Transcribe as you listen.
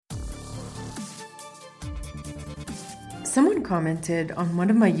Someone commented on one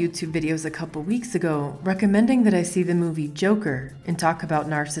of my YouTube videos a couple weeks ago recommending that I see the movie Joker and talk about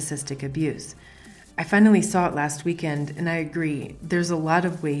narcissistic abuse. I finally saw it last weekend and I agree, there's a lot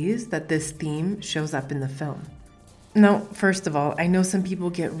of ways that this theme shows up in the film. Now, first of all, I know some people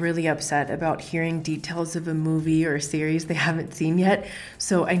get really upset about hearing details of a movie or a series they haven't seen yet,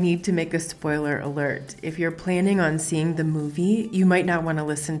 so I need to make a spoiler alert. If you're planning on seeing the movie, you might not want to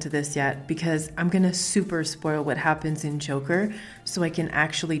listen to this yet because I'm going to super spoil what happens in Joker so I can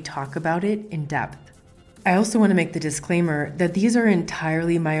actually talk about it in depth. I also want to make the disclaimer that these are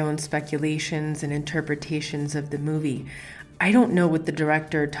entirely my own speculations and interpretations of the movie. I don't know what the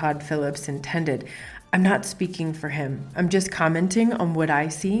director Todd Phillips intended. I'm not speaking for him. I'm just commenting on what I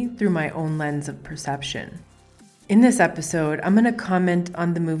see through my own lens of perception. In this episode, I'm going to comment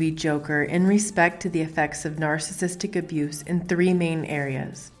on the movie Joker in respect to the effects of narcissistic abuse in three main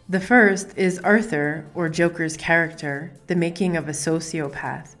areas. The first is Arthur, or Joker's character, the making of a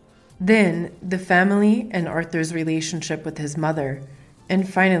sociopath. Then, the family and Arthur's relationship with his mother. And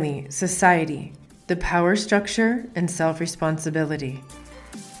finally, society, the power structure and self-responsibility.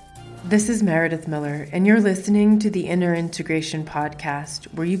 This is Meredith Miller, and you're listening to the Inner Integration Podcast,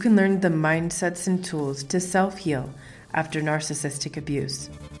 where you can learn the mindsets and tools to self-heal after narcissistic abuse.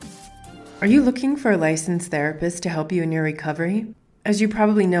 Are you looking for a licensed therapist to help you in your recovery? As you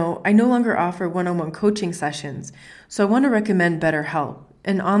probably know, I no longer offer one-on-one coaching sessions, so I want to recommend BetterHelp,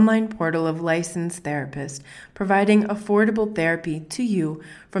 an online portal of licensed therapists providing affordable therapy to you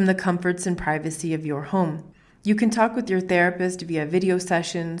from the comforts and privacy of your home. You can talk with your therapist via video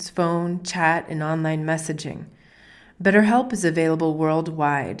sessions, phone, chat, and online messaging. BetterHelp is available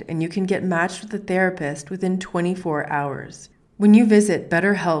worldwide, and you can get matched with a therapist within 24 hours. When you visit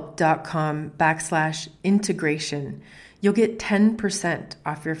betterhelp.com/integration, you'll get 10%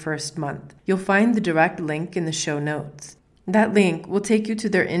 off your first month. You'll find the direct link in the show notes. That link will take you to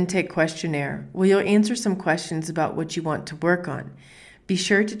their intake questionnaire, where you'll answer some questions about what you want to work on. Be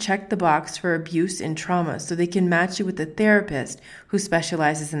sure to check the box for abuse and trauma so they can match you with a therapist who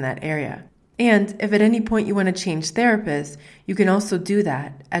specializes in that area. And if at any point you want to change therapists, you can also do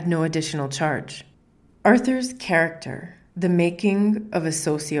that at no additional charge. Arthur's character, the making of a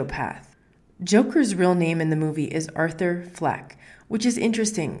sociopath. Joker's real name in the movie is Arthur Fleck, which is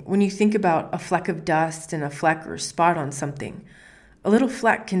interesting when you think about a fleck of dust and a fleck or spot on something. A little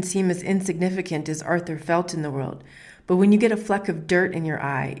fleck can seem as insignificant as Arthur felt in the world, but when you get a fleck of dirt in your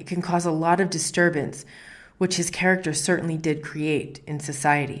eye, it can cause a lot of disturbance, which his character certainly did create in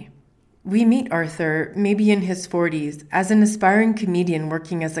society. We meet Arthur, maybe in his 40s, as an aspiring comedian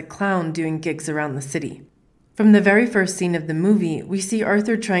working as a clown doing gigs around the city. From the very first scene of the movie, we see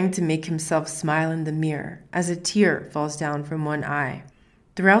Arthur trying to make himself smile in the mirror as a tear falls down from one eye.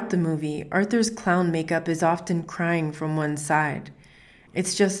 Throughout the movie, Arthur's clown makeup is often crying from one side.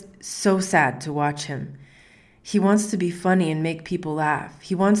 It's just so sad to watch him. He wants to be funny and make people laugh.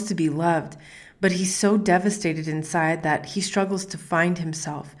 He wants to be loved, but he's so devastated inside that he struggles to find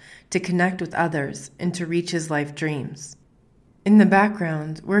himself, to connect with others, and to reach his life dreams. In the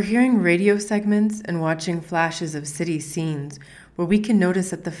background, we're hearing radio segments and watching flashes of city scenes where we can notice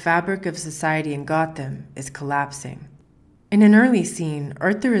that the fabric of society in Gotham is collapsing. In an early scene,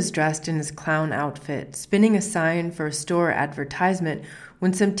 Arthur is dressed in his clown outfit, spinning a sign for a store advertisement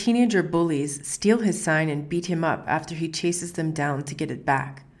when some teenager bullies steal his sign and beat him up after he chases them down to get it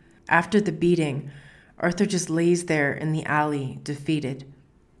back. After the beating, Arthur just lays there in the alley, defeated.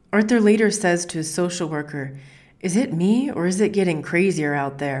 Arthur later says to his social worker, "Is it me or is it getting crazier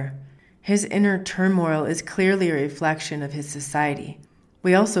out there?" His inner turmoil is clearly a reflection of his society.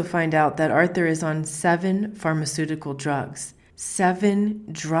 We also find out that Arthur is on 7 pharmaceutical drugs. 7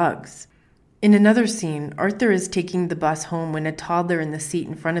 drugs. In another scene, Arthur is taking the bus home when a toddler in the seat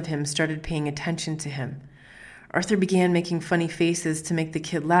in front of him started paying attention to him. Arthur began making funny faces to make the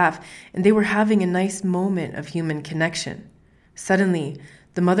kid laugh, and they were having a nice moment of human connection. Suddenly,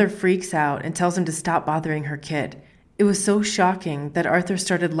 the mother freaks out and tells him to stop bothering her kid. It was so shocking that Arthur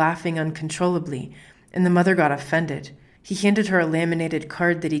started laughing uncontrollably, and the mother got offended. He handed her a laminated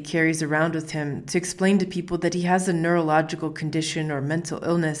card that he carries around with him to explain to people that he has a neurological condition or mental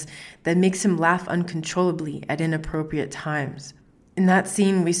illness that makes him laugh uncontrollably at inappropriate times. In that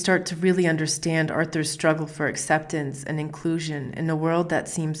scene, we start to really understand Arthur's struggle for acceptance and inclusion in a world that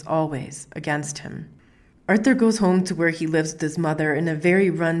seems always against him. Arthur goes home to where he lives with his mother in a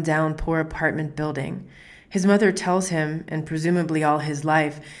very run-down, poor apartment building. His mother tells him, and presumably all his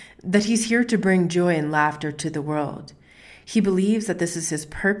life, that he's here to bring joy and laughter to the world. He believes that this is his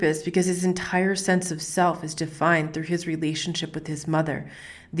purpose because his entire sense of self is defined through his relationship with his mother,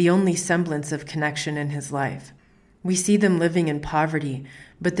 the only semblance of connection in his life. We see them living in poverty,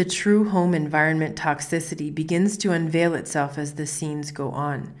 but the true home environment toxicity begins to unveil itself as the scenes go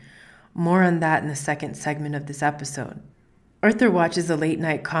on. More on that in the second segment of this episode. Arthur watches a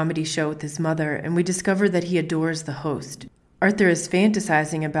late-night comedy show with his mother, and we discover that he adores the host. Arthur is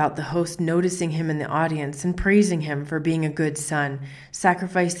fantasizing about the host noticing him in the audience and praising him for being a good son,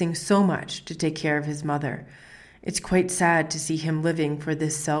 sacrificing so much to take care of his mother. It's quite sad to see him living for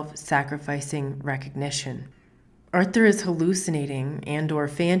this self-sacrificing recognition. Arthur is hallucinating and/or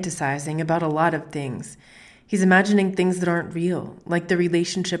fantasizing about a lot of things. He's imagining things that aren't real, like the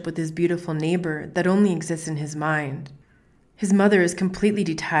relationship with his beautiful neighbor that only exists in his mind. His mother is completely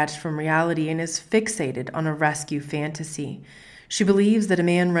detached from reality and is fixated on a rescue fantasy. She believes that a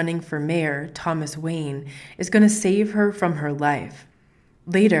man running for mayor, Thomas Wayne, is going to save her from her life.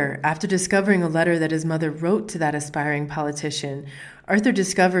 Later, after discovering a letter that his mother wrote to that aspiring politician, Arthur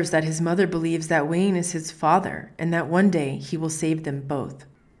discovers that his mother believes that Wayne is his father and that one day he will save them both.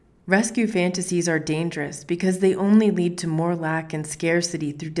 Rescue fantasies are dangerous because they only lead to more lack and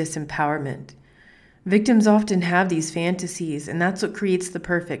scarcity through disempowerment. Victims often have these fantasies, and that's what creates the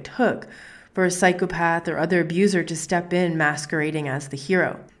perfect hook for a psychopath or other abuser to step in masquerading as the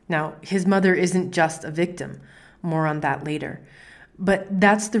hero. Now, his mother isn't just a victim. More on that later. But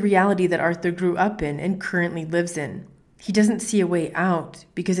that's the reality that Arthur grew up in and currently lives in. He doesn't see a way out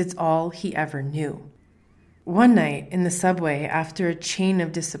because it's all he ever knew. One night in the subway, after a chain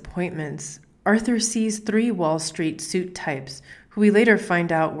of disappointments, Arthur sees 3 Wall Street suit types who we later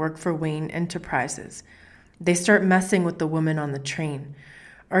find out work for Wayne Enterprises. They start messing with the woman on the train.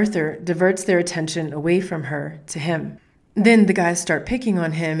 Arthur diverts their attention away from her to him. Then the guys start picking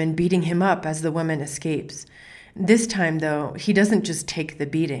on him and beating him up as the woman escapes. This time, though, he doesn't just take the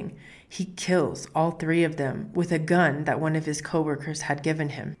beating. He kills all 3 of them with a gun that one of his coworkers had given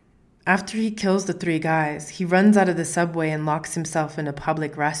him. After he kills the 3 guys, he runs out of the subway and locks himself in a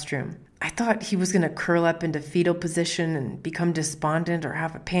public restroom. I thought he was going to curl up into fetal position and become despondent or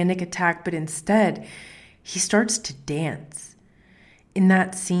have a panic attack, but instead, he starts to dance. In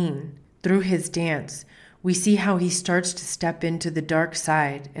that scene, through his dance, we see how he starts to step into the dark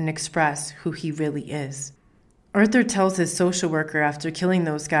side and express who he really is. Arthur tells his social worker after killing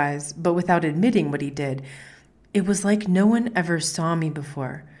those guys, but without admitting what he did, "It was like no one ever saw me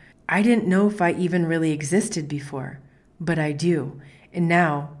before. I didn't know if I even really existed before, but I do, and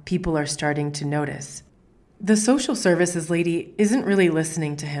now people are starting to notice." The social services lady isn't really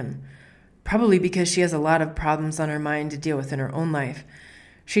listening to him, probably because she has a lot of problems on her mind to deal with in her own life.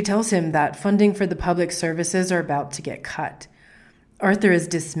 She tells him that funding for the public services are about to get cut. Arthur is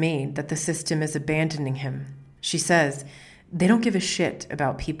dismayed that the system is abandoning him. She says, "They don't give a shit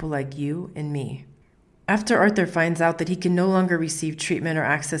about people like you and me." After Arthur finds out that he can no longer receive treatment or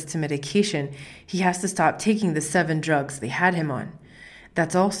access to medication, he has to stop taking the 7 drugs they had him on.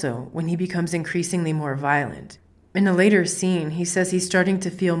 That's also when he becomes increasingly more violent. In a later scene, he says he's starting to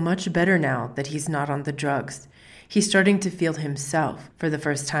feel much better now that he's not on the drugs. He's starting to feel himself for the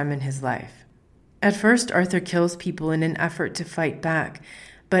first time in his life. At first, Arthur kills people in an effort to fight back,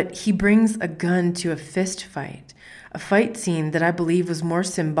 but he brings a gun to a fist fight, a fight scene that I believe was more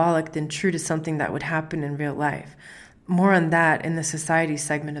symbolic than true to something that would happen in real life. More on that in the society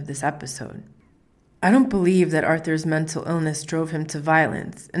segment of this episode. I don't believe that Arthur's mental illness drove him to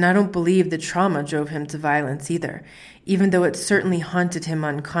violence, and I don't believe the trauma drove him to violence either, even though it certainly haunted him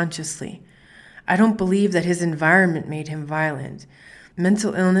unconsciously. I don't believe that his environment made him violent.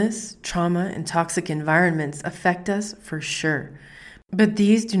 Mental illness, trauma, and toxic environments affect us for sure. But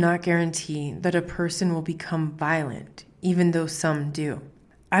these do not guarantee that a person will become violent, even though some do.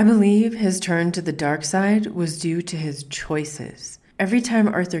 I believe his turn to the dark side was due to his choices. Every time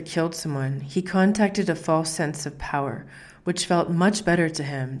Arthur killed someone, he contacted a false sense of power, which felt much better to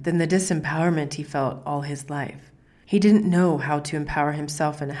him than the disempowerment he felt all his life. He didn't know how to empower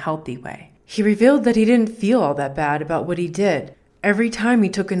himself in a healthy way. He revealed that he didn't feel all that bad about what he did. Every time he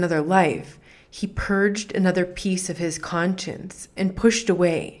took another life, he purged another piece of his conscience and pushed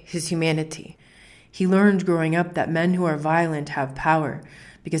away his humanity. He learned growing up that men who are violent have power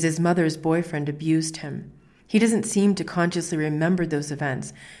because his mother's boyfriend abused him. He doesn't seem to consciously remember those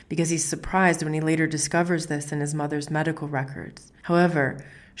events because he's surprised when he later discovers this in his mother's medical records. However,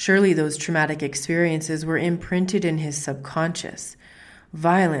 surely those traumatic experiences were imprinted in his subconscious.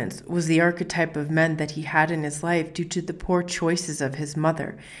 Violence was the archetype of men that he had in his life due to the poor choices of his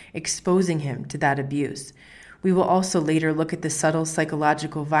mother, exposing him to that abuse. We will also later look at the subtle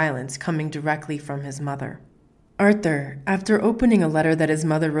psychological violence coming directly from his mother. Arthur, after opening a letter that his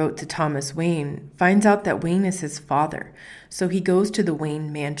mother wrote to Thomas Wayne, finds out that Wayne is his father, so he goes to the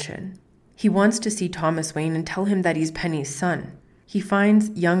Wayne mansion. He wants to see Thomas Wayne and tell him that he's Penny's son. He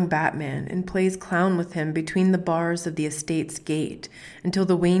finds young Batman and plays clown with him between the bars of the estate's gate until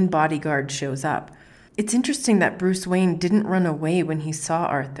the Wayne bodyguard shows up. It's interesting that Bruce Wayne didn't run away when he saw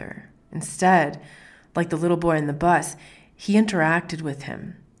Arthur. Instead, like the little boy in the bus, he interacted with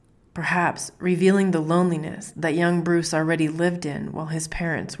him, perhaps revealing the loneliness that young Bruce already lived in while his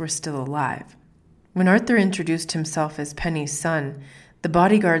parents were still alive. When Arthur introduced himself as Penny's son, the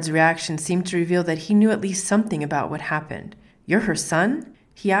bodyguard's reaction seemed to reveal that he knew at least something about what happened. "You're her son?"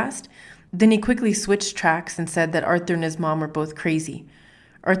 he asked. Then he quickly switched tracks and said that Arthur and his mom were both crazy.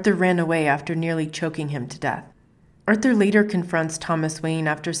 Arthur ran away after nearly choking him to death. Arthur later confronts Thomas Wayne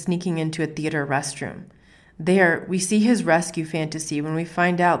after sneaking into a theater restroom. There, we see his rescue fantasy when we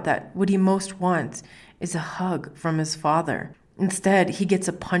find out that what he most wants is a hug from his father. Instead, he gets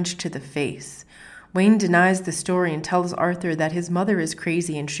a punch to the face. Wayne denies the story and tells Arthur that his mother is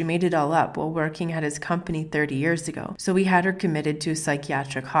crazy and she made it all up while working at his company 30 years ago, so he had her committed to a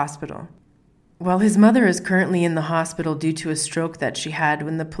psychiatric hospital. While his mother is currently in the hospital due to a stroke that she had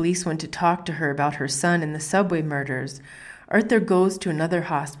when the police went to talk to her about her son and the subway murders, Arthur goes to another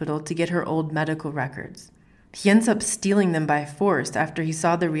hospital to get her old medical records. He ends up stealing them by force after he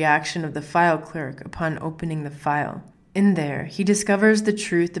saw the reaction of the file clerk upon opening the file. In there, he discovers the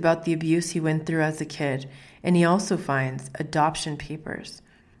truth about the abuse he went through as a kid, and he also finds adoption papers.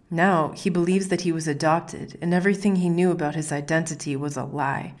 Now, he believes that he was adopted, and everything he knew about his identity was a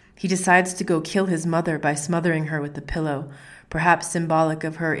lie. He decides to go kill his mother by smothering her with a pillow, perhaps symbolic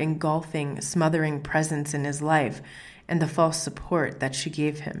of her engulfing, smothering presence in his life and the false support that she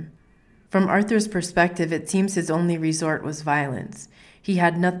gave him. From Arthur's perspective, it seems his only resort was violence. He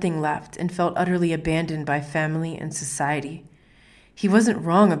had nothing left and felt utterly abandoned by family and society. He wasn't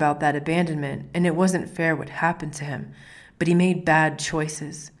wrong about that abandonment, and it wasn't fair what happened to him, but he made bad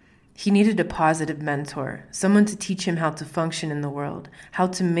choices. He needed a positive mentor, someone to teach him how to function in the world, how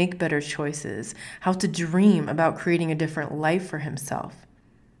to make better choices, how to dream about creating a different life for himself.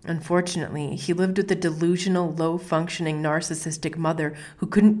 Unfortunately, he lived with a delusional, low-functioning, narcissistic mother who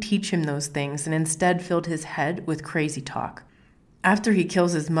couldn't teach him those things and instead filled his head with crazy talk. After he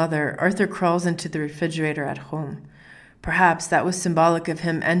kills his mother, Arthur crawls into the refrigerator at home. Perhaps that was symbolic of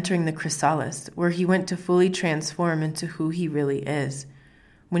him entering the chrysalis, where he went to fully transform into who he really is.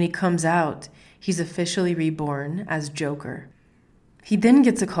 When he comes out, he's officially reborn as Joker. He then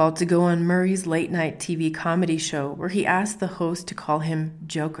gets a call to go on Murray's late-night TV comedy show, where he asked the host to call him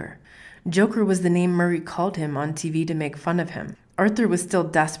Joker. Joker was the name Murray called him on TV to make fun of him. Arthur was still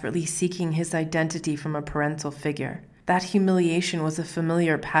desperately seeking his identity from a parental figure. That humiliation was a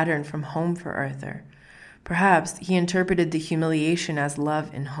familiar pattern from home for Arthur. Perhaps he interpreted the humiliation as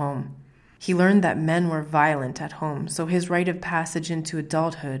love in home. He learned that men were violent at home, so his rite of passage into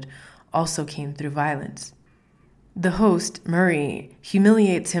adulthood also came through violence. The host, Murray,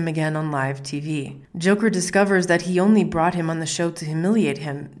 humiliates him again on live TV. Joker discovers that he only brought him on the show to humiliate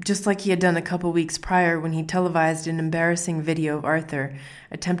him, just like he had done a couple weeks prior when he televised an embarrassing video of Arthur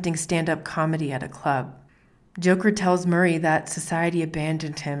attempting stand-up comedy at a club. Joker tells Murray that society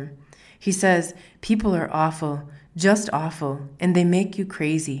abandoned him. He says, "People are awful, just awful, and they make you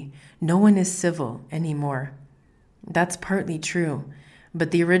crazy. No one is civil anymore." That's partly true,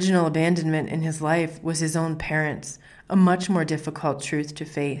 but the original abandonment in his life was his own parents, a much more difficult truth to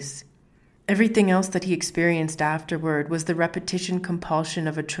face. Everything else that he experienced afterward was the repetition compulsion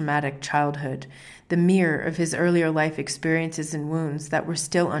of a traumatic childhood, the mirror of his earlier life experiences and wounds that were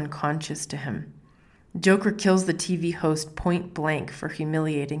still unconscious to him. Joker kills the TV host point blank for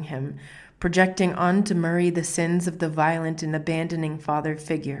humiliating him, projecting onto Murray the sins of the violent and abandoning father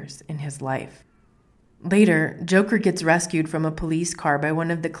figures in his life. Later, Joker gets rescued from a police car by one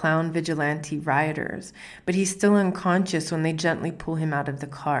of the clown vigilante rioters, but he's still unconscious when they gently pull him out of the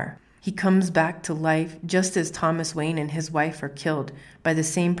car. He comes back to life just as Thomas Wayne and his wife are killed by the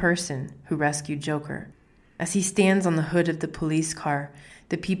same person who rescued Joker. As he stands on the hood of the police car,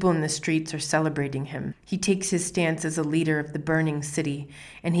 the people in the streets are celebrating him. He takes his stance as a leader of the burning city,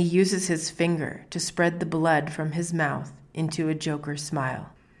 and he uses his finger to spread the blood from his mouth into a Joker smile.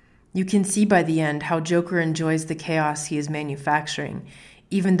 You can see by the end how Joker enjoys the chaos he is manufacturing,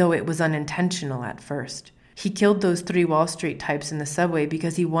 even though it was unintentional at first. He killed those 3 Wall Street types in the subway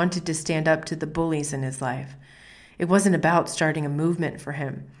because he wanted to stand up to the bullies in his life. It wasn't about starting a movement for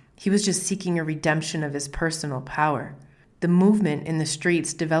him. He was just seeking a redemption of his personal power. The movement in the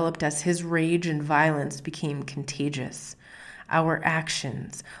streets developed as his rage and violence became contagious. Our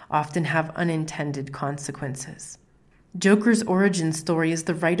actions often have unintended consequences. Joker's origin story is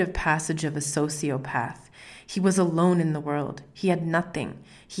the rite of passage of a sociopath. He was alone in the world. He had nothing.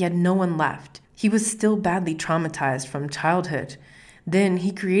 He had no one left. He was still badly traumatized from childhood. Then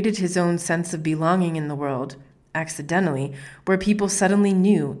he created his own sense of belonging in the world, accidentally, where people suddenly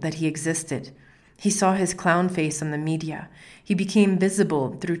knew that he existed. He saw his clown face on the media. He became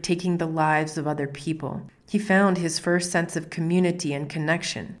visible through taking the lives of other people. He found his first sense of community and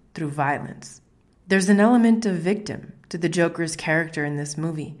connection through violence. There's an element of victim to the Joker's character in this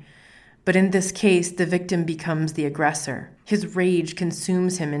movie. But in this case, the victim becomes the aggressor. His rage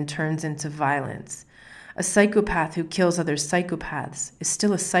consumes him and turns into violence. A psychopath who kills other psychopaths is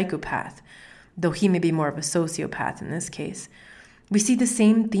still a psychopath, though he may be more of a sociopath in this case. We see the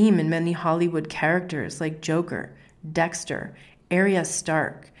same theme in many Hollywood characters like Joker, Dexter, Arya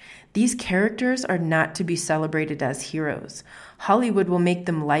Stark. These characters are not to be celebrated as heroes. Hollywood will make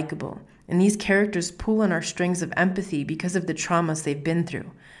them likable, and these characters pull on our strings of empathy because of the traumas they've been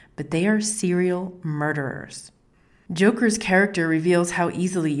through. But they are serial murderers. Joker's character reveals how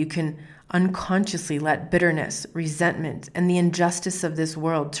easily you can unconsciously let bitterness, resentment, and the injustice of this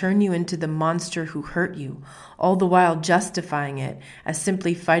world turn you into the monster who hurt you, all the while justifying it as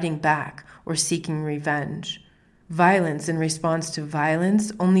simply fighting back or seeking revenge. Violence in response to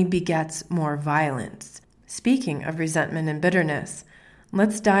violence only begets more violence. Speaking of resentment and bitterness,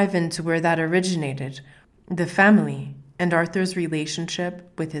 let's dive into where that originated, the family and Arthur's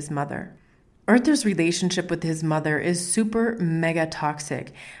relationship with his mother. Arthur's relationship with his mother is super mega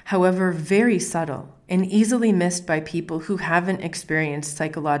toxic, however very subtle and easily missed by people who haven't experienced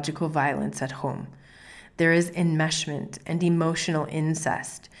psychological violence at home. There is enmeshment and emotional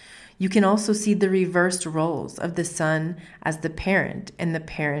incest. You can also see the reversed roles of the son as the parent and the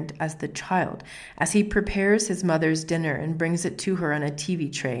parent as the child, as he prepares his mother's dinner and brings it to her on a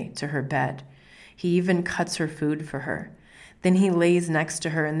TV tray to her bed. He even cuts her food for her. Then he lays next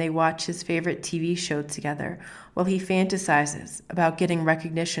to her and they watch his favorite TV show together while he fantasizes about getting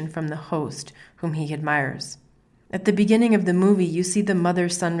recognition from the host whom he admires. At the beginning of the movie, you see the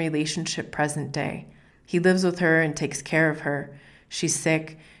mother-son relationship present day. He lives with her and takes care of her. She's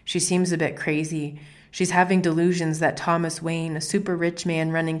sick. She seems a bit crazy. She's having delusions that Thomas Wayne, a super rich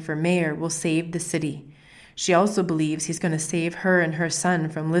man running for mayor, will save the city. She also believes he's going to save her and her son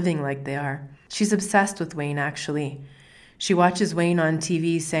from living like they are. She's obsessed with Wayne, actually. She watches Wayne on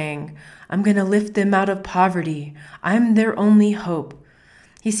TV saying, "I'm going to lift them out of poverty. I'm their only hope."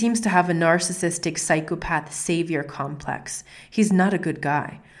 He seems to have a narcissistic psychopath savior complex. He's not a good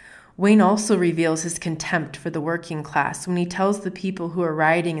guy. Wayne also reveals his contempt for the working class when he tells the people who are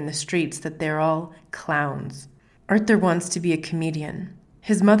rioting in the streets that they're all clowns. Arthur wants to be a comedian.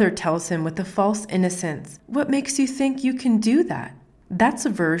 His mother tells him with a false innocence, "What makes you think you can do that?" That's a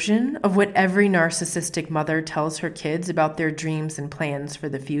version of what every narcissistic mother tells her kids about their dreams and plans for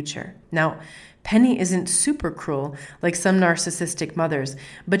the future. Now, Penny isn't super cruel like some narcissistic mothers,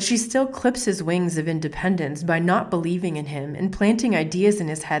 but she still clips his wings of independence by not believing in him and planting ideas in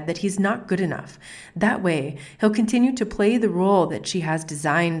his head that he's not good enough. That way, he'll continue to play the role that she has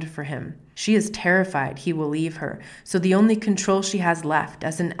designed for him. She is terrified he will leave her, so the only control she has left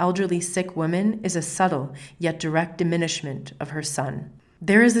as an elderly sick woman is a subtle yet direct diminishment of her son.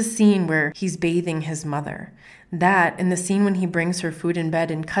 There is a scene where he's bathing his mother. That, and the scene when he brings her food in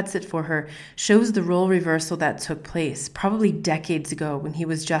bed and cuts it for her, shows the role reversal that took place, probably decades ago when he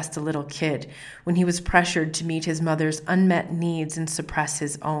was just a little kid, when he was pressured to meet his mother's unmet needs and suppress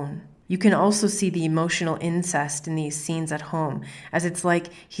his own. You can also see the emotional incest in these scenes at home, as it's like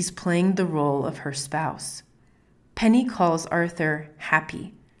he's playing the role of her spouse. Penny calls Arthur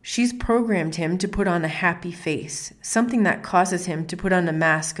happy. She's programmed him to put on a happy face, something that causes him to put on a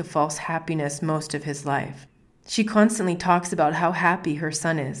mask of false happiness most of his life. She constantly talks about how happy her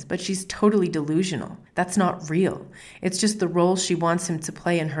son is, but she's totally delusional. That's not real. It's just the role she wants him to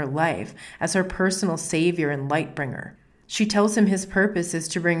play in her life as her personal savior and light bringer. She tells him his purpose is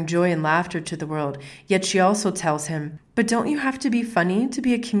to bring joy and laughter to the world, yet she also tells him, "But don't you have to be funny to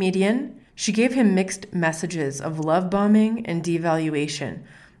be a comedian?" She gave him mixed messages of love bombing and devaluation.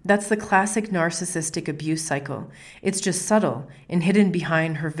 That's the classic narcissistic abuse cycle. It's just subtle and hidden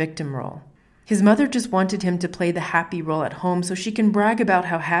behind her victim role. His mother just wanted him to play the happy role at home so she can brag about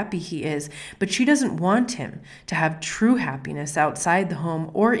how happy he is, but she doesn't want him to have true happiness outside the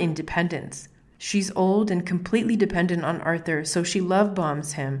home or independence. She's old and completely dependent on Arthur, so she love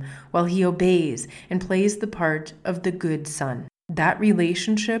bombs him while he obeys and plays the part of the good son. That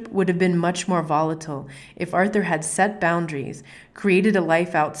relationship would have been much more volatile if Arthur had set boundaries, created a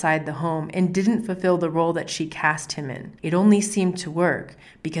life outside the home, and didn't fulfill the role that she cast him in. It only seemed to work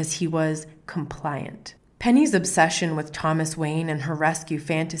because he was compliant. Penny's obsession with Thomas Wayne and her rescue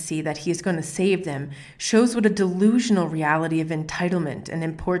fantasy that he is going to save them shows what a delusional reality of entitlement and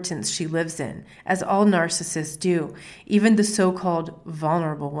importance she lives in, as all narcissists do, even the so-called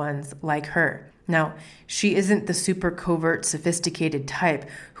vulnerable ones like her. Now, she isn't the super covert, sophisticated type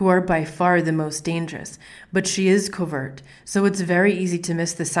who are by far the most dangerous, but she is covert, so it's very easy to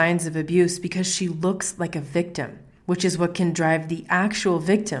miss the signs of abuse because she looks like a victim, which is what can drive the actual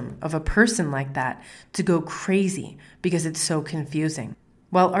victim of a person like that to go crazy because it's so confusing.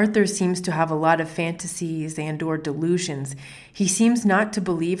 While Arthur seems to have a lot of fantasies and/or delusions, he seems not to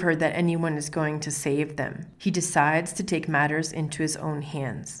believe her that anyone is going to save them. He decides to take matters into his own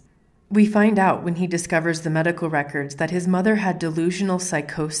hands. We find out when he discovers the medical records that his mother had delusional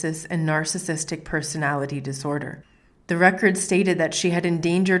psychosis and narcissistic personality disorder. The records stated that she had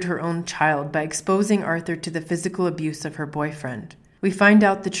endangered her own child by exposing Arthur to the physical abuse of her boyfriend. We find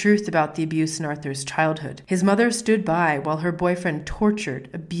out the truth about the abuse in Arthur's childhood. His mother stood by while her boyfriend tortured,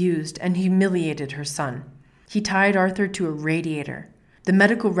 abused, and humiliated her son. He tied Arthur to a radiator. The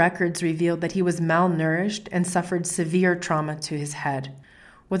medical records revealed that he was malnourished and suffered severe trauma to his head.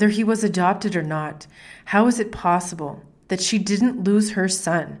 Whether he was adopted or not, how is it possible that she didn't lose her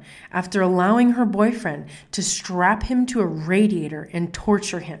son after allowing her boyfriend to strap him to a radiator and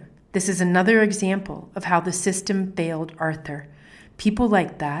torture him? This is another example of how the system failed Arthur. People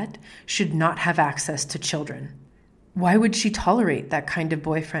like that should not have access to children. Why would she tolerate that kind of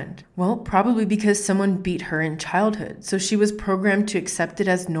boyfriend? Well, probably because someone beat her in childhood, so she was programmed to accept it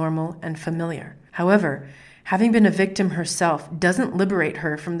as normal and familiar. However, having been a victim herself doesn't liberate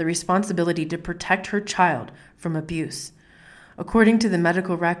her from the responsibility to protect her child from abuse. According to the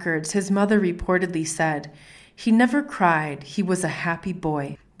medical records, his mother reportedly said, "He never cried. He was a happy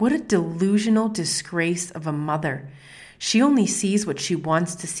boy." What a delusional disgrace of a mother. She only sees what she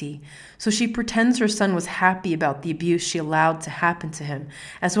wants to see, so she pretends her son was happy about the abuse she allowed to happen to him,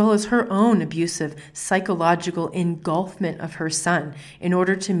 as well as her own abusive psychological engulfment of her son in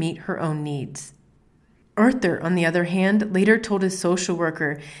order to meet her own needs. Arthur, on the other hand, later told his social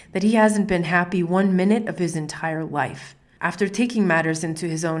worker that he hasn't been happy 1 minute of his entire life. After taking matters into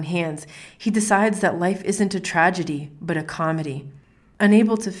his own hands, he decides that life isn't a tragedy, but a comedy.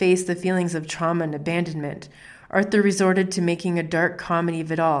 Unable to face the feelings of trauma and abandonment, Arthur resorted to making a dark comedy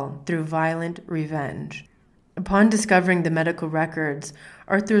of it all through violent revenge. Upon discovering the medical records,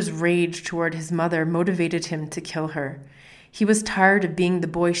 Arthur's rage toward his mother motivated him to kill her. He was tired of being the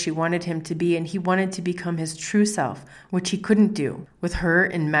boy she wanted him to be, and he wanted to become his true self, which he couldn't do, with her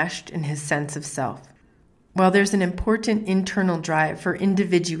enmeshed in his sense of self. While there's an important internal drive for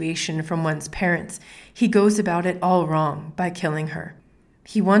individuation from one's parents, he goes about it all wrong by killing her.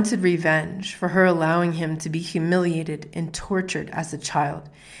 He wanted revenge for her allowing him to be humiliated and tortured as a child.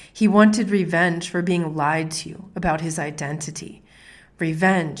 He wanted revenge for being lied to about his identity.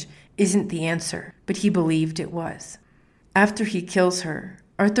 Revenge isn't the answer, but he believed it was. After he kills her,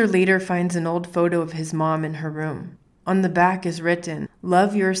 Arthur later finds an old photo of his mom in her room. On the back is written,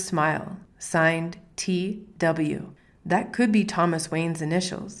 "Love your smile," signed T.W. That could be Thomas Wayne's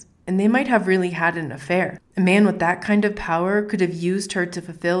initials, and they might have really had an affair. A man with that kind of power could have used her to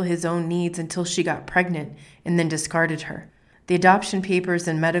fulfill his own needs until she got pregnant and then discarded her. The adoption papers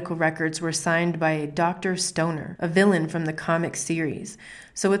and medical records were signed by Dr. Stoner, a villain from the comic series,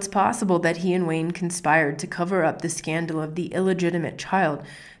 so it's possible that he and Wayne conspired to cover up the scandal of the illegitimate child,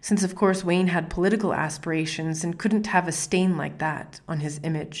 since of course Wayne had political aspirations and couldn't have a stain like that on his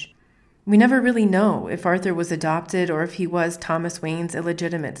image. We never really know if Arthur was adopted or if he was Thomas Wayne's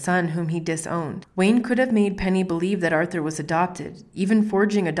illegitimate son whom he disowned. Wayne could have made Penny believe that Arthur was adopted, even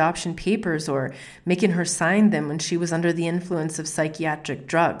forging adoption papers or making her sign them when she was under the influence of psychiatric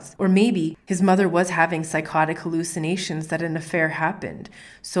drugs. Or maybe his mother was having psychotic hallucinations that an affair happened,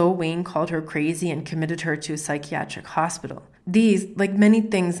 so Wayne called her crazy and committed her to a psychiatric hospital. These, like many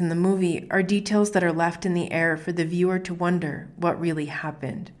things in the movie, are details that are left in the air for the viewer to wonder what really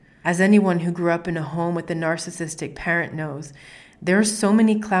happened. As anyone who grew up in a home with a narcissistic parent knows, there are so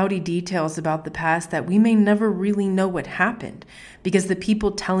many cloudy details about the past that we may never really know what happened because the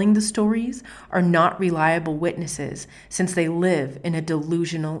people telling the stories are not reliable witnesses since they live in a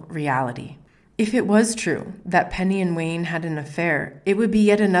delusional reality. If it was true that Penny and Wayne had an affair, it would be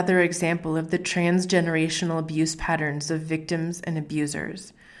yet another example of the transgenerational abuse patterns of victims and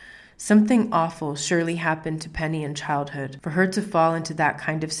abusers. Something awful surely happened to Penny in childhood for her to fall into that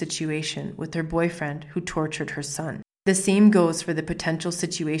kind of situation with her boyfriend who tortured her son. The same goes for the potential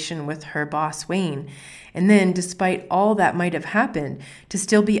situation with her boss, Wayne. And then, despite all that might have happened, to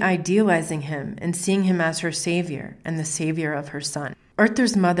still be idealizing him and seeing him as her savior and the savior of her son.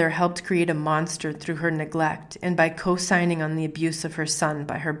 Arthur's mother helped create a monster through her neglect and by co-signing on the abuse of her son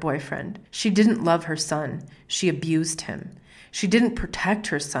by her boyfriend. She didn't love her son. She abused him. She didn't protect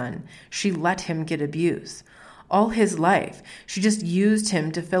her son. She let him get abused. All his life, she just used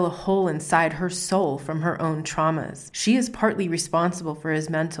him to fill a hole inside her soul from her own traumas. She is partly responsible for his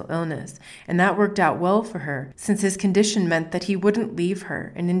mental illness, and that worked out well for her, since his condition meant that he wouldn't leave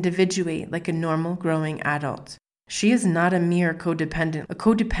her and individuate like a normal growing adult. She is not a mere codependent. A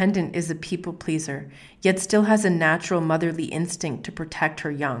codependent is a people pleaser, yet still has a natural motherly instinct to protect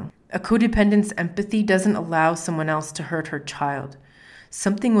her young. A codependent's empathy doesn't allow someone else to hurt her child.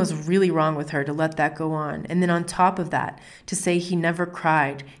 Something was really wrong with her to let that go on. And then on top of that, to say he never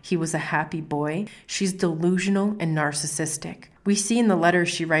cried, he was a happy boy, she's delusional and narcissistic. We see in the letter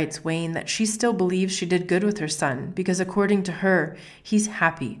she writes Wayne that she still believes she did good with her son because according to her, he's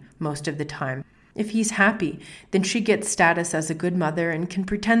happy most of the time. If he's happy, then she gets status as a good mother and can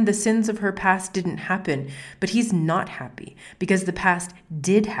pretend the sins of her past didn't happen, but he's not happy because the past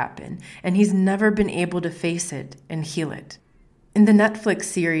did happen and he's never been able to face it and heal it. In the Netflix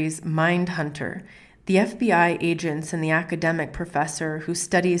series Mindhunter, the FBI agents and the academic professor who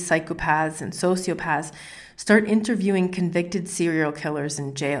studies psychopaths and sociopaths start interviewing convicted serial killers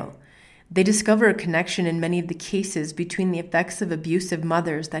in jail. They discover a connection in many of the cases between the effects of abusive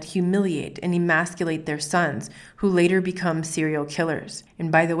mothers that humiliate and emasculate their sons, who later become serial killers.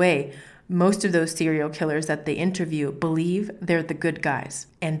 And by the way, most of those serial killers that they interview believe they're the good guys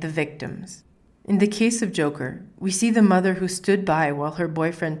and the victims. In the case of Joker, we see the mother who stood by while her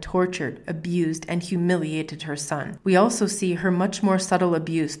boyfriend tortured, abused, and humiliated her son. We also see her much more subtle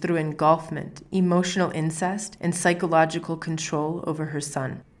abuse through engulfment, emotional incest, and psychological control over her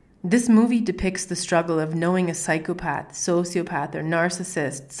son. This movie depicts the struggle of knowing a psychopath, sociopath, or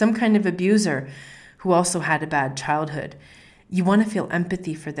narcissist, some kind of abuser, who also had a bad childhood. You want to feel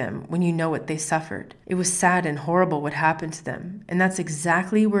empathy for them when you know what they suffered. It was sad and horrible what happened to them, and that's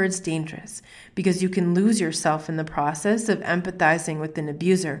exactly where it's dangerous, because you can lose yourself in the process of empathizing with an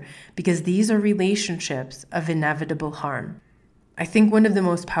abuser, because these are relationships of inevitable harm. I think one of the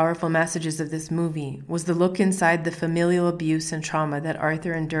most powerful messages of this movie was the look inside the familial abuse and trauma that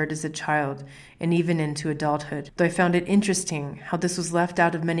Arthur endured as a child and even into adulthood, though I found it interesting how this was left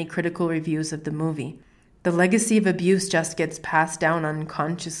out of many critical reviews of the movie. The legacy of abuse just gets passed down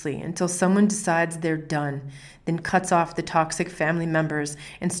unconsciously until someone decides they're done, then cuts off the toxic family members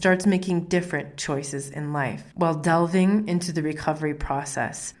and starts making different choices in life while delving into the recovery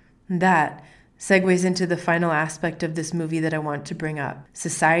process. That segues into the final aspect of this movie that I want to bring up: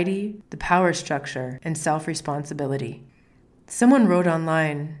 society, the power structure, and self-responsibility. Someone wrote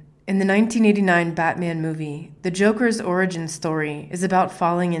online, in the 1989 Batman movie, the Joker's origin story is about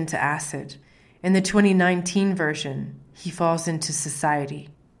falling into acid. In the 2019 version, he falls into society.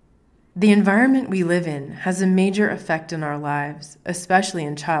 The environment we live in has a major effect on our lives, especially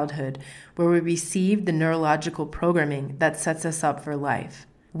in childhood, where we receive the neurological programming that sets us up for life.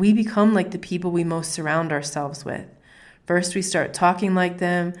 We become like the people we most surround ourselves with. First, we start talking like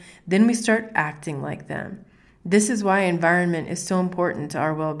them, then we start acting like them. This is why environment is so important to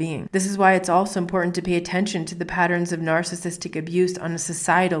our well-being. This is why it's also important to pay attention to the patterns of narcissistic abuse on a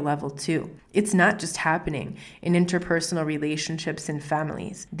societal level too. It's not just happening in interpersonal relationships and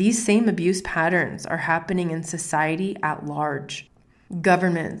families. These same abuse patterns are happening in society at large.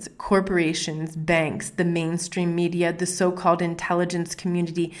 Governments, corporations, banks, the mainstream media, the so-called intelligence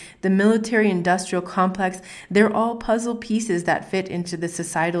community, the military-industrial complex, they're all puzzle pieces that fit into the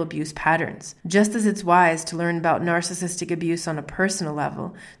societal abuse patterns. Just as it's wise to learn about narcissistic abuse on a personal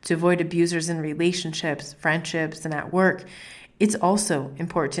level, to avoid abusers in relationships, friendships, and at work, it's also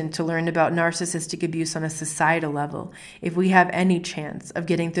important to learn about narcissistic abuse on a societal level if we have any chance of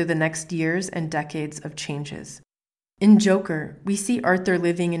getting through the next years and decades of changes. In Joker, we see Arthur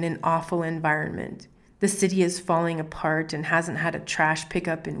living in an awful environment. The city is falling apart and hasn't had a trash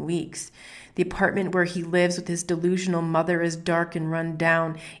pickup in weeks. The apartment where he lives with his delusional mother is dark and run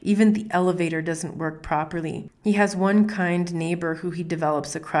down. Even the elevator doesn't work properly. He has one kind neighbor who he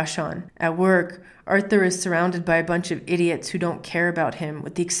develops a crush on. At work, Arthur is surrounded by a bunch of idiots who don't care about him,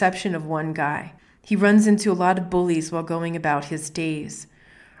 with the exception of one guy. He runs into a lot of bullies while going about his days.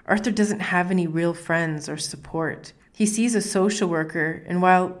 Arthur doesn't have any real friends or support. He sees a social worker, and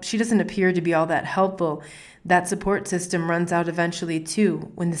while she doesn't appear to be all that helpful, that support system runs out eventually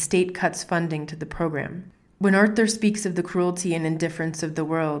too when the state cuts funding to the program. When Arthur speaks of the cruelty and indifference of the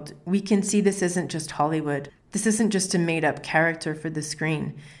world, we can see this isn't just Hollywood. This isn't just a made-up character for the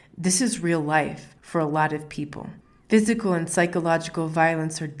screen. This is real life for a lot of people. Physical and psychological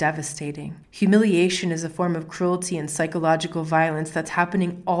violence are devastating. Humiliation is a form of cruelty and psychological violence that's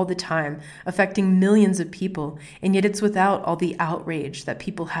happening all the time, affecting millions of people, and yet it's without all the outrage that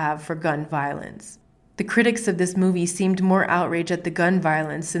people have for gun violence. The critics of this movie seemed more outraged at the gun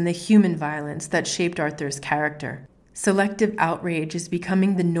violence than the human violence that shaped Arthur's character. Selective outrage is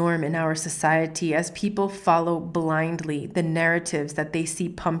becoming the norm in our society as people follow blindly the narratives that they see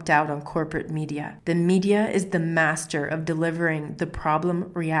pumped out on corporate media. The media is the master of delivering the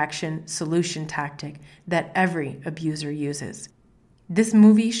problem, reaction, solution tactic that every abuser uses. This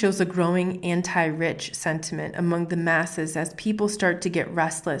movie shows a growing anti-rich sentiment among the masses as people start to get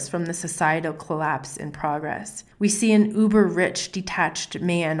restless from the societal collapse in progress. We see an uber-rich, detached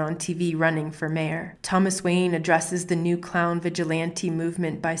man on TV running for mayor. Thomas Wayne addresses the new clown vigilante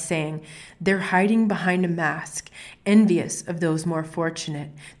movement by saying, "They're hiding behind a mask, envious of those more fortunate.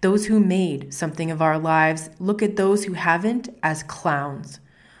 Those who made something of our lives look at those who haven't as clowns."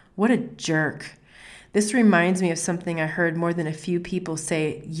 What a jerk. This reminds me of something I heard more than a few people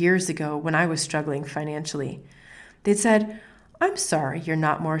say years ago when I was struggling financially. They'd said, "I'm sorry you're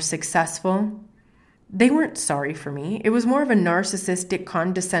not more successful." They weren't sorry for me. It was more of a narcissistic,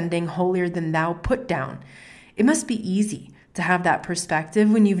 condescending, holier-than-thou put-down. It must be easy to have that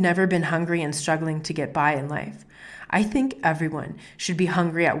perspective when you've never been hungry and struggling to get by in life. I think everyone should be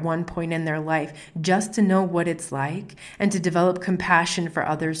hungry at one point in their life just to know what it's like and to develop compassion for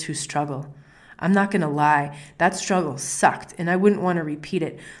others who struggle. I'm not going to lie, that struggle sucked and I wouldn't want to repeat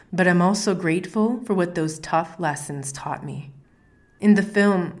it, but I'm also grateful for what those tough lessons taught me. In the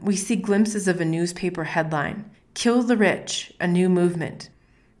film, we see glimpses of a newspaper headline, "Kill the Rich, a New Movement."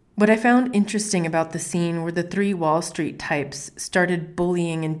 What I found interesting about the scene where the three Wall Street types started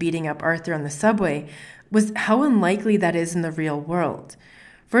bullying and beating up Arthur on the subway was how unlikely that is in the real world.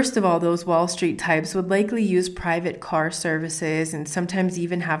 First of all, those Wall Street types would likely use private car services and sometimes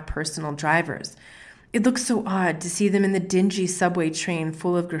even have personal drivers. It looks so odd to see them in the dingy subway train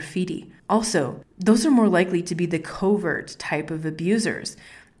full of graffiti. Also, those are more likely to be the covert type of abusers.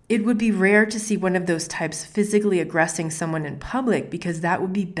 It would be rare to see one of those types physically aggressing someone in public because that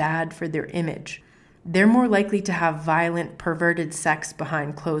would be bad for their image. They're more likely to have violent, perverted sex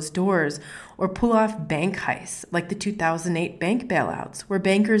behind closed doors or pull off bank heists like the 2008 bank bailouts, where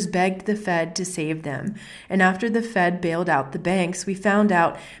bankers begged the Fed to save them. And after the Fed bailed out the banks, we found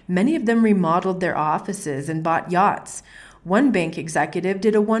out many of them remodeled their offices and bought yachts. One bank executive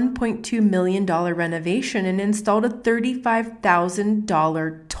did a $1.2 million renovation and installed a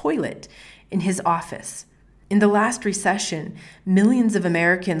 $35,000 toilet in his office. In the last recession, millions of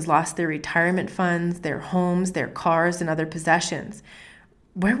Americans lost their retirement funds, their homes, their cars, and other possessions.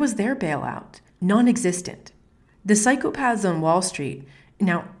 Where was their bailout? Non-existent. The psychopaths on Wall Street,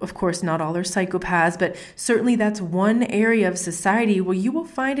 now, of course, not all are psychopaths, but certainly that's one area of society where you will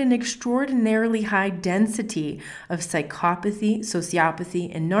find an extraordinarily high density of psychopathy,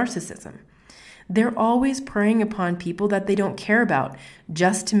 sociopathy, and narcissism. They're always preying upon people that they don't care about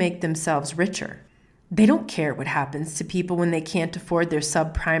just to make themselves richer. They don't care what happens to people when they can't afford their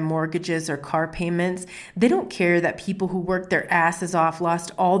subprime mortgages or car payments. They don't care that people who worked their asses off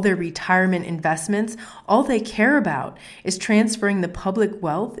lost all their retirement investments. All they care about is transferring the public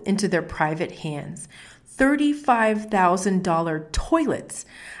wealth into their private hands. $35,000 toilets.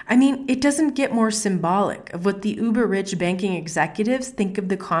 I mean, it doesn't get more symbolic of what the uber-rich banking executives think of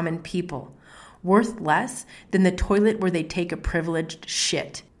the common people. Worth less than the toilet where they take a privileged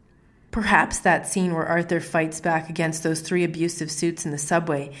shit. Perhaps that scene where Arthur fights back against those three abusive suits in the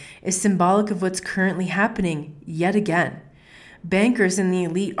subway is symbolic of what's currently happening yet again. Bankers in the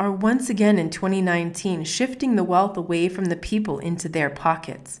elite are once again in 2019 shifting the wealth away from the people into their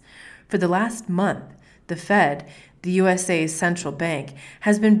pockets. For the last month, the Fed, the USA's central bank,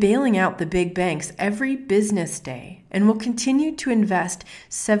 has been bailing out the big banks every business day and will continue to invest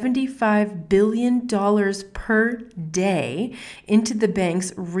 $75 billion per day into the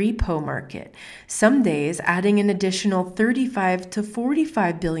bank's repo market, some days adding an additional $35 to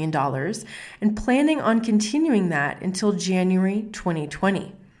 $45 billion and planning on continuing that until January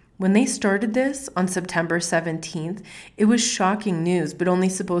 2020. When they started this on September 17th, it was shocking news, but only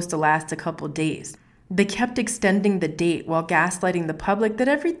supposed to last a couple days. They kept extending the date while gaslighting the public that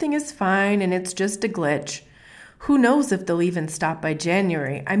everything is fine and it's just a glitch. Who knows if they'll even stop by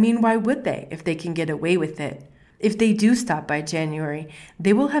January? I mean, why would they if they can get away with it? If they do stop by January,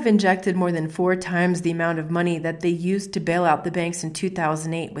 they will have injected more than 4 times the amount of money that they used to bail out the banks in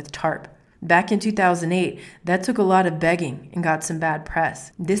 2008 with TARP. Back in 2008, that took a lot of begging and got some bad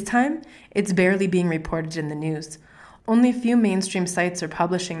press. This time, it's barely being reported in the news. Only a few mainstream sites are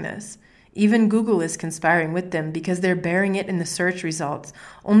publishing this. Even Google is conspiring with them because they're bearing it in the search results,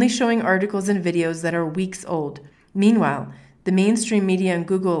 only showing articles and videos that are weeks old. Meanwhile, the mainstream media and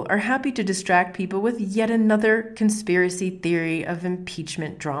Google are happy to distract people with yet another conspiracy theory of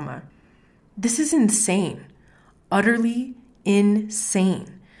impeachment drama. This is insane. Utterly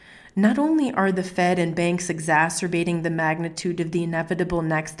insane. Not only are the Fed and banks exacerbating the magnitude of the inevitable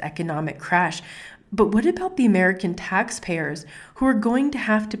next economic crash, but what about the American taxpayers who are going to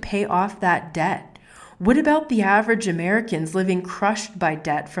have to pay off that debt? What about the average Americans living crushed by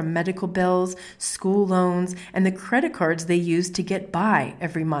debt from medical bills, school loans, and the credit cards they use to get by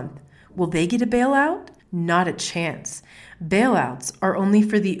every month? Will they get a bailout? Not a chance. Bailouts are only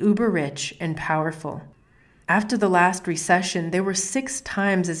for the uber rich and powerful. After the last recession, there were 6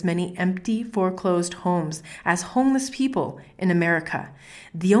 times as many empty, foreclosed homes as homeless people in America.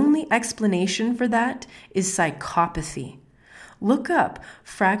 The only explanation for that is psychopathy. Look up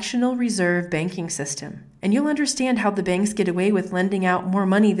fractional reserve banking system, and you'll understand how the banks get away with lending out more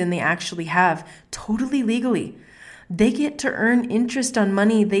money than they actually have, totally legally. They get to earn interest on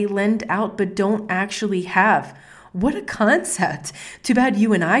money they lend out but don't actually have. What a concept! Too bad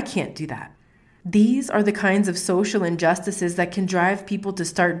you and I can't do that. These are the kinds of social injustices that can drive people to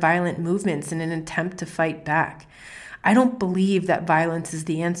start violent movements in an attempt to fight back. I don't believe that violence is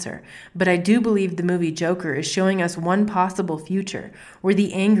the answer, but I do believe the movie Joker is showing us one possible future where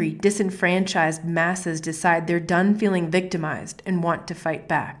the angry, disenfranchised masses decide they're done feeling victimized and want to fight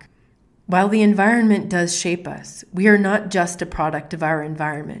back. While the environment does shape us, we are not just a product of our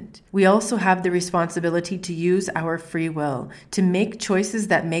environment. We also have the responsibility to use our free will to make choices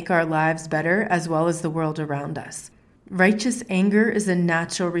that make our lives better as well as the world around us. Righteous anger is a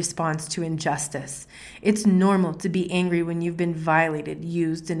natural response to injustice. It's normal to be angry when you've been violated,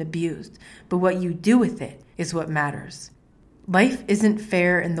 used, and abused, but what you do with it is what matters. Life isn't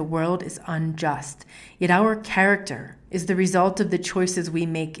fair and the world is unjust, yet our character is the result of the choices we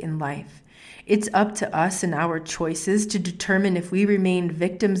make in life. It's up to us and our choices to determine if we remain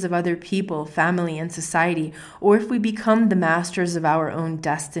victims of other people, family, and society, or if we become the masters of our own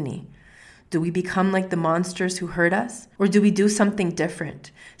destiny. Do we become like the monsters who hurt us? Or do we do something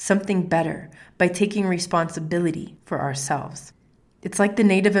different, something better, by taking responsibility for ourselves? It's like the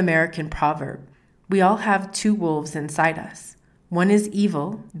Native American proverb. We all have 2 wolves inside us. One is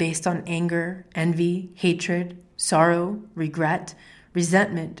evil, based on anger, envy, hatred, sorrow, regret,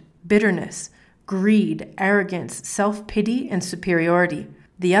 resentment, bitterness, greed, arrogance, self-pity, and superiority.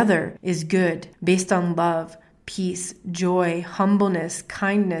 The other is good, based on love, peace, joy, humbleness,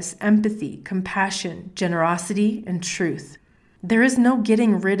 kindness, empathy, compassion, generosity, and truth. There is no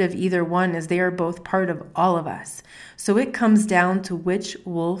getting rid of either one as they are both part of all of us. So it comes down to which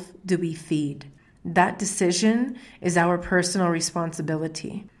wolf do we feed. That decision is our personal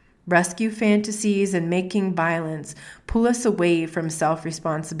responsibility. Rescue fantasies and making violence pull us away from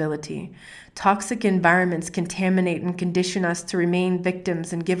self-responsibility. Toxic environments contaminate and condition us to remain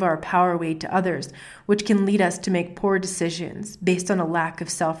victims and give our power away to others, which can lead us to make poor decisions based on a lack of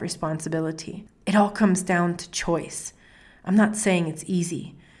self-responsibility. It all comes down to choice. I'm not saying it's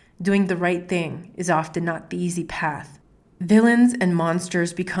easy. Doing the right thing is often not the easy path. Villains and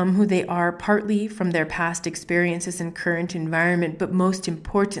monsters become who they are partly from their past experiences and current environment, but most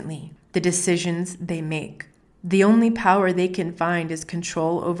importantly, the decisions they make. The only power they can find is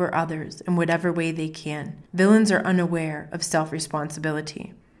control over others in whatever way they can. Villains are unaware of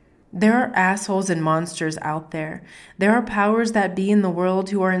self-responsibility. There are assholes and monsters out there. There are powers that be in the world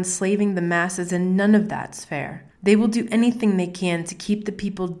who are enslaving the masses, and none of that's fair. They will do anything they can to keep the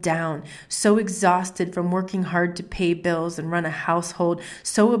people down, so exhausted from working hard to pay bills and run a household,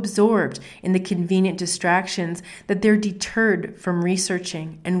 so absorbed in the convenient distractions that they're deterred from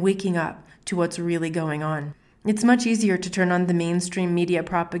researching and waking up to what's really going on. It's much easier to turn on the mainstream media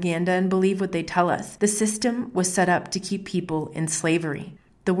propaganda and believe what they tell us. The system was set up to keep people in slavery.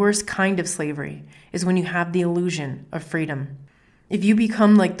 The worst kind of slavery is when you have the illusion of freedom. If you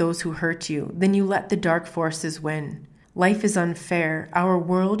become like those who hurt you, then you let the dark forces win. Life is unfair. Our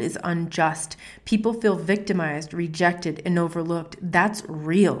world is unjust. People feel victimized, rejected, and overlooked. That's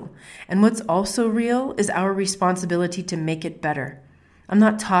real. And what's also real is our responsibility to make it better. I'm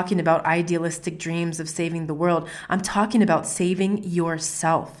not talking about idealistic dreams of saving the world. I'm talking about saving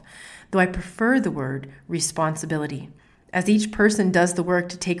yourself, though I prefer the word responsibility. As each person does the work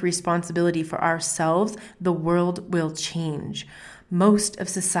to take responsibility for ourselves, the world will change. Most of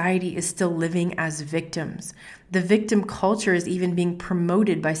society is still living as victims. The victim culture is even being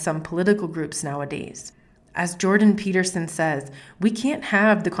promoted by some political groups nowadays. As Jordan Peterson says, we can't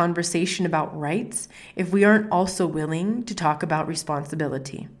have the conversation about rights if we aren't also willing to talk about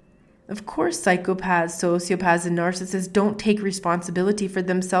responsibility. Of course, psychopaths, sociopaths, and narcissists don't take responsibility for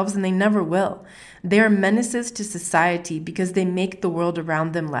themselves, and they never will. They are menaces to society because they make the world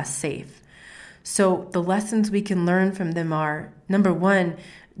around them less safe. So the lessons we can learn from them are, number one,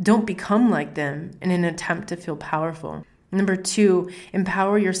 don't become like them in an attempt to feel powerful. Number two,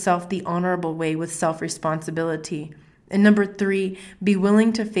 empower yourself the honorable way with self-responsibility. And number three, be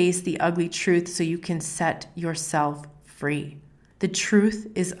willing to face the ugly truth so you can set yourself free. The truth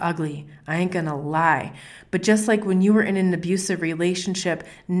is ugly. I ain't gonna lie. But just like when you were in an abusive relationship,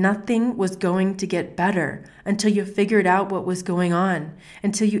 nothing was going to get better until you figured out what was going on,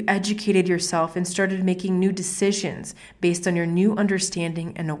 until you educated yourself and started making new decisions based on your new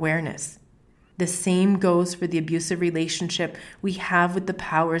understanding and awareness. The same goes for the abusive relationship we have with the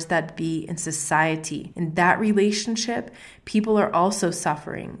powers that be in society. In that relationship, people are also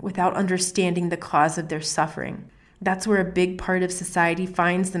suffering without understanding the cause of their suffering. That's where a big part of society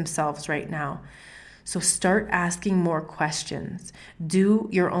finds themselves right now. So start asking more questions. Do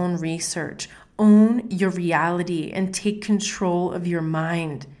your own research. Own your reality and take control of your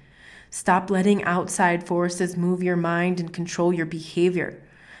mind. Stop letting outside forces move your mind and control your behavior.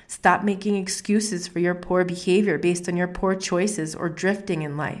 Stop making excuses for your poor behavior based on your poor choices or drifting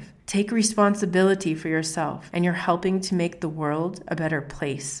in life. Take responsibility for yourself, and you're helping to make the world a better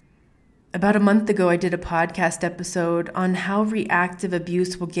place. About a month ago, I did a podcast episode on how reactive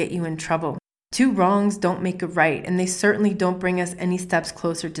abuse will get you in trouble. Two wrongs don't make a right, and they certainly don't bring us any steps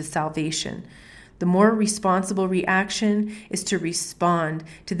closer to salvation. The more responsible reaction is to respond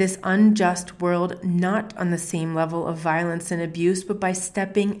to this unjust world not on the same level of violence and abuse, but by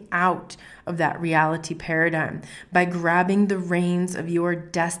stepping out of that reality paradigm, by grabbing the reins of your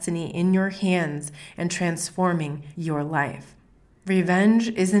destiny in your hands and transforming your life. Revenge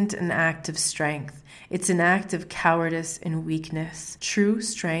isn't an act of strength. It's an act of cowardice and weakness. True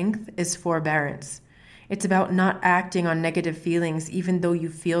strength is forbearance. It's about not acting on negative feelings even though you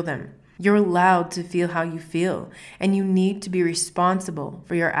feel them. You're allowed to feel how you feel, and you need to be responsible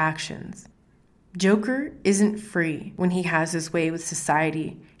for your actions. Joker isn't free when he has his way with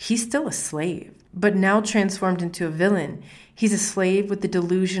society. He's still a slave, but now transformed into a villain. He's a slave with the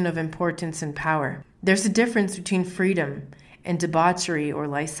delusion of importance and power. There's a difference between freedom and debauchery or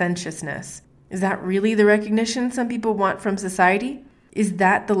licentiousness. Is that really the recognition some people want from society? Is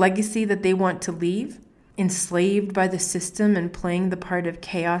that the legacy that they want to leave? Enslaved by the system and playing the part of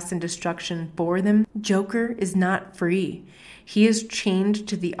chaos and destruction for them? Joker is not free. He is chained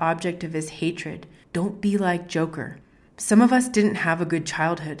to the object of his hatred. Don't be like Joker. Some of us didn't have a good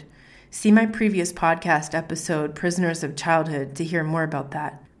childhood. See my previous podcast episode, Prisoners of Childhood, to hear more about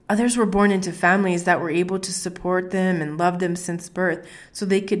that. Others were born into families that were able to support them and love them since birth so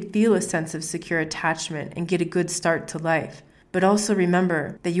they could feel a sense of secure attachment and get a good start to life. But also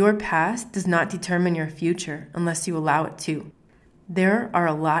remember that your past does not determine your future unless you allow it to. There are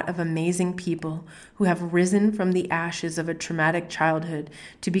a lot of amazing people who have risen from the ashes of a traumatic childhood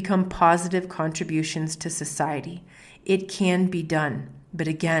to become positive contributions to society. It can be done, but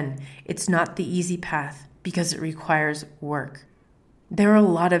again, it's not the easy path because it requires work. There are a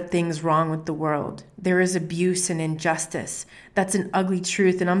lot of things wrong with the world. There is abuse and injustice. That's an ugly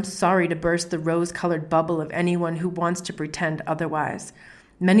truth, and I'm sorry to burst the rose-colored bubble of anyone who wants to pretend otherwise.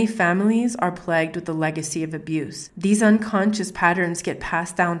 Many families are plagued with the legacy of abuse. These unconscious patterns get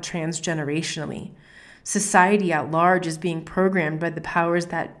passed down transgenerationally. Society at large is being programmed by the powers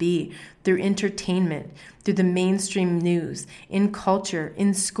that be through entertainment, through the mainstream news, in culture,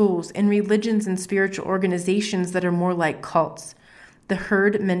 in schools, in religions and spiritual organizations that are more like cults. The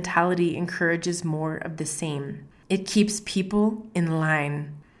herd mentality encourages more of the same. It keeps people in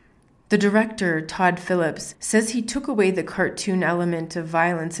line. The director, Todd Phillips, says he took away the cartoon element of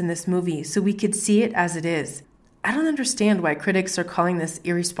violence in this movie so we could see it as it is. I don't understand why critics are calling this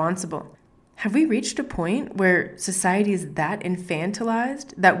irresponsible. Have we reached a point where society is that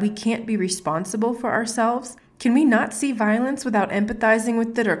infantilized that we can't be responsible for ourselves? Can we not see violence without empathizing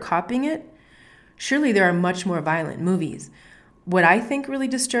with it or copying it? Surely there are much more violent movies. What I think really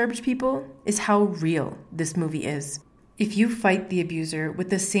disturbs people is how real this movie is. If you fight the abuser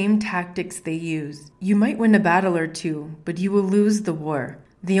with the same tactics they use, you might win a battle or two, but you will lose the war.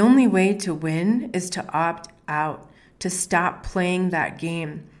 The only way to win is to opt out, to stop playing that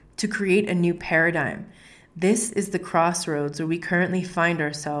game, to create a new paradigm. This is the crossroads where we currently find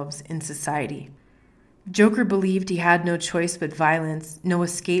ourselves in society. Joker believed he had no choice but violence, no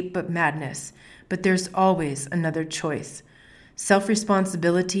escape but madness, but there's always another choice.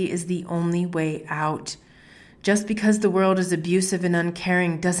 Self-responsibility is the only way out. Just because the world is abusive and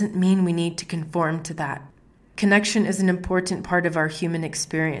uncaring doesn't mean we need to conform to that. Connection is an important part of our human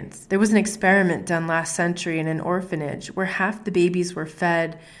experience. There was an experiment done last century in an orphanage where half the babies were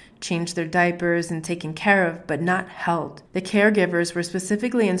fed, changed their diapers, and taken care of, but not held. The caregivers were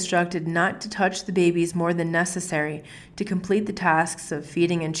specifically instructed not to touch the babies more than necessary to complete the tasks of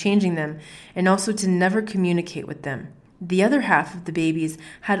feeding and changing them, and also to never communicate with them. The other half of the babies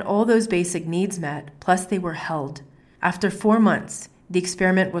had all those basic needs met, plus they were held. After 4 months, the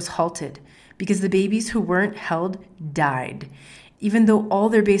experiment was halted because the babies who weren't held died. Even though all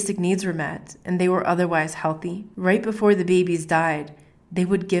their basic needs were met and they were otherwise healthy, right before the babies died, they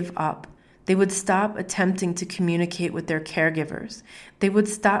would give up. They would stop attempting to communicate with their caregivers. They would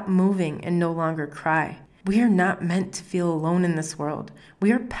stop moving and no longer cry. We are not meant to feel alone in this world.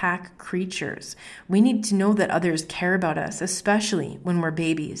 We are pack creatures. We need to know that others care about us, especially when we're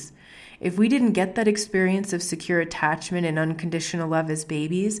babies. If we didn't get that experience of secure attachment and unconditional love as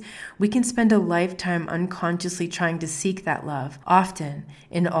babies, we can spend a lifetime unconsciously trying to seek that love, often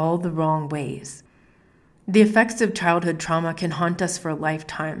in all the wrong ways. The effects of childhood trauma can haunt us for a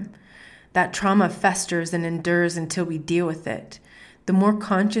lifetime. That trauma festers and endures until we deal with it. The more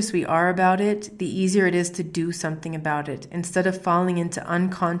conscious we are about it, the easier it is to do something about it, instead of falling into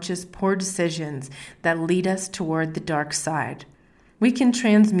unconscious, poor decisions that lead us toward the dark side. We can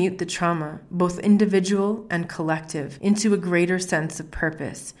transmute the trauma, both individual and collective, into a greater sense of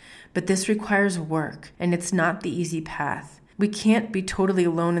purpose, but this requires work, and it's not the easy path. We can't be totally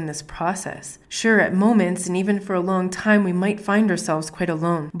alone in this process. Sure, at moments and even for a long time, we might find ourselves quite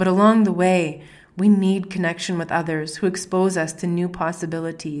alone, but along the way, we need connection with others who expose us to new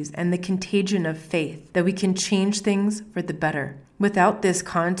possibilities and the contagion of faith that we can change things for the better. Without this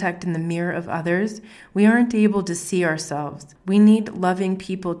contact in the mirror of others, we aren't able to see ourselves. We need loving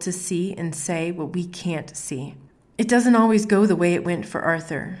people to see and say what we can't see. It doesn't always go the way it went for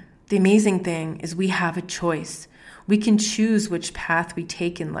Arthur. The amazing thing is we have a choice. We can choose which path we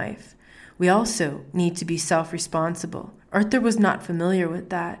take in life. We also need to be self-responsible. Arthur was not familiar with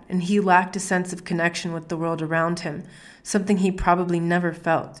that, and he lacked a sense of connection with the world around him, something he probably never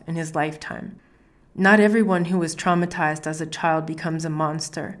felt in his lifetime. Not everyone who was traumatized as a child becomes a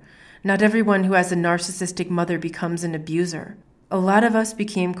monster. Not everyone who has a narcissistic mother becomes an abuser. A lot of us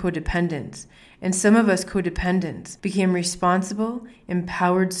became codependents, and some of us codependents became responsible,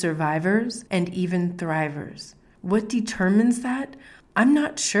 empowered survivors, and even thrivers. What determines that? I'm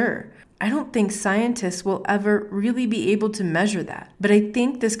not sure. I don't think scientists will ever really be able to measure that, but I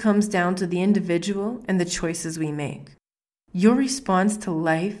think this comes down to the individual and the choices we make. Your response to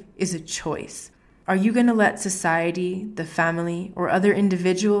life is a choice. Are you going to let society, the family, or other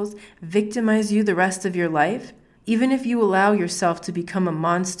individuals victimize you the rest of your life? Even if you allow yourself to become a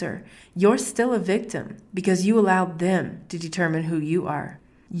monster, you're still a victim because you allowed them to determine who you are.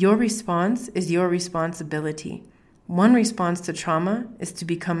 Your response is your responsibility. One response to trauma is to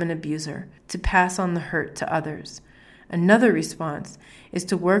become an abuser, to pass on the hurt to others. Another response is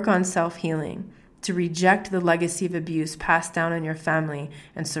to work on self-healing, to reject the legacy of abuse passed down in your family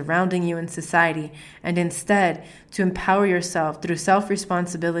and surrounding you in society, and instead to empower yourself through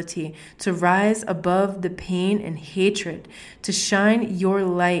self-responsibility to rise above the pain and hatred, to shine your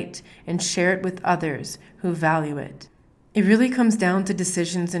light and share it with others who value it. It really comes down to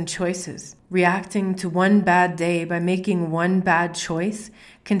decisions and choices. Reacting to one bad day by making one bad choice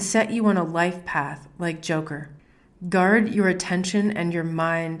can set you on a life path like Joker. Guard your attention and your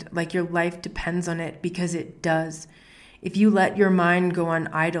mind like your life depends on it, because it does. If you let your mind go on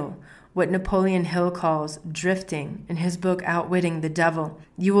idle, what Napoleon Hill calls drifting in his book Outwitting the Devil,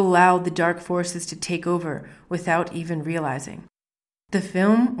 you allow the dark forces to take over without even realizing. The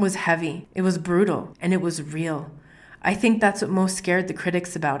film was heavy, it was brutal, and it was real. I think that's what most scared the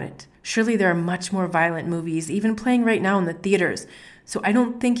critics about it. Surely there are much more violent movies, even playing right now in the theaters, so I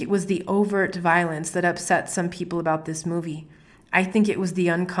don't think it was the overt violence that upset some people about this movie. I think it was the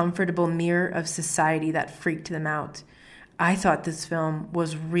uncomfortable mirror of society that freaked them out. I thought this film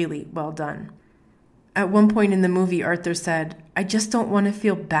was really well done. At one point in the movie, Arthur said, "I just don't want to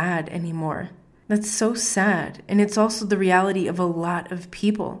feel bad anymore." That's so sad, and it's also the reality of a lot of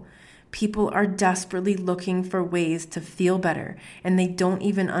people. People are desperately looking for ways to feel better, and they don't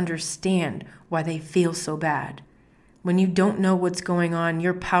even understand why they feel so bad. When you don't know what's going on,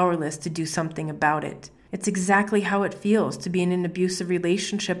 you're powerless to do something about it. It's exactly how it feels to be in an abusive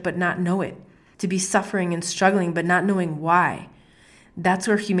relationship but not know it, to be suffering and struggling but not knowing why. That's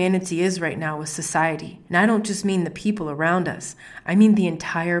where humanity is right now with society. And I don't just mean the people around us. I mean the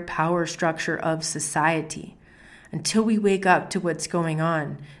entire power structure of society. Until we wake up to what's going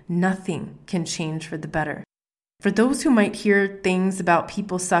on, nothing can change for the better. For those who might hear things about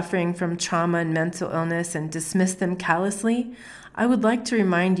people suffering from trauma and mental illness and dismiss them callously, I would like to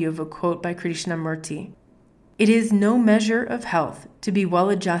remind you of a quote by Krishnamurti. It is no measure of health to be well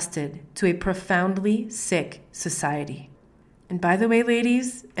adjusted to a profoundly sick society. And by the way,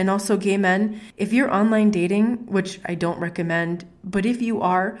 ladies, and also gay men, if you're online dating, which I don't recommend, but if you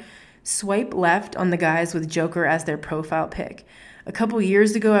are, swipe left on the guys with Joker as their profile pic. A couple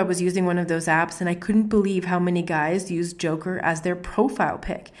years ago, I was using one of those apps and I couldn't believe how many guys use Joker as their profile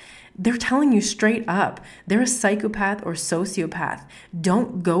pic. They're telling you straight up, they're a psychopath or sociopath.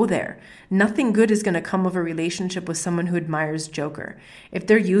 Don't go there. Nothing good is going to come of a relationship with someone who admires Joker. If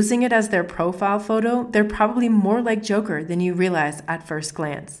they're using it as their profile photo, they're probably more like Joker than you realize at first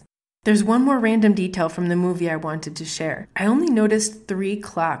glance. There's one more random detail from the movie I wanted to share. I only noticed 3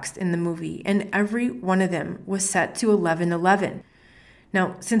 clocks in the movie, and every one of them was set to 11:11.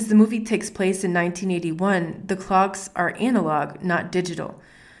 Now, since the movie takes place in 1981, the clocks are analog, not digital.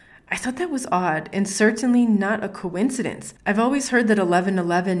 I thought that was odd and certainly not a coincidence. I've always heard that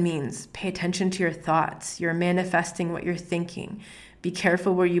 11:11 means pay attention to your thoughts, you're manifesting what you're thinking, be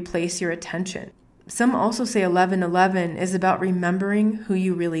careful where you place your attention. Some also say 11:11 is about remembering who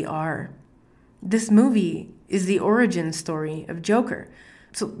you really are. This movie is the origin story of Joker,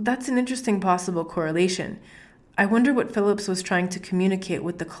 so that's an interesting possible correlation. I wonder what Phillips was trying to communicate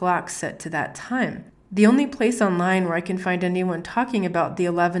with the clock set to that time. The only place online where I can find anyone talking about the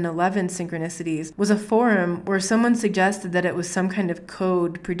 11:11 synchronicities was a forum where someone suggested that it was some kind of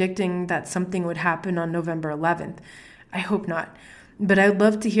code predicting that something would happen on November 11th. I hope not. But I'd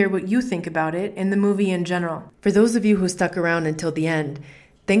love to hear what you think about it and the movie in general. For those of you who stuck around until the end,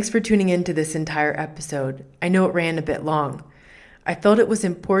 thanks for tuning in to this entire episode. I know it ran a bit long. I felt it was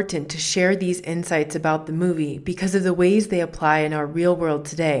important to share these insights about the movie because of the ways they apply in our real world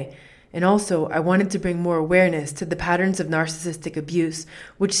today. And also, I wanted to bring more awareness to the patterns of narcissistic abuse,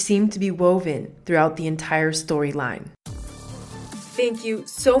 which seem to be woven throughout the entire storyline. Thank you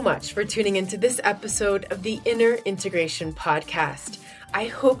so much for tuning into this episode of the Inner Integration Podcast. I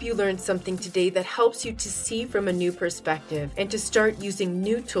hope you learned something today that helps you to see from a new perspective and to start using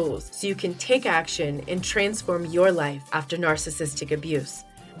new tools so you can take action and transform your life after narcissistic abuse.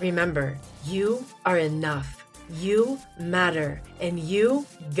 Remember, you are enough. You matter, and you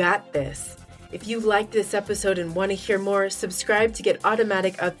got this. If you liked this episode and want to hear more, subscribe to get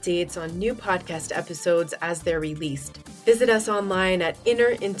automatic updates on new podcast episodes as they're released. Visit us online at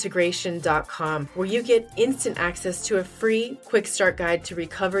innerintegration.com, where you get instant access to a free quick start guide to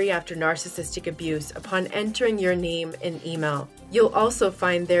recovery after narcissistic abuse upon entering your name and email. You'll also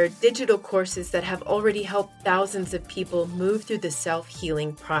find there digital courses that have already helped thousands of people move through the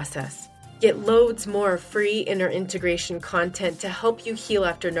self-healing process. Get loads more free inner integration content to help you heal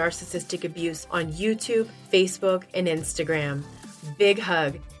after narcissistic abuse on YouTube, Facebook, and Instagram. Big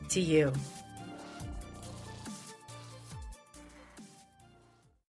hug to you.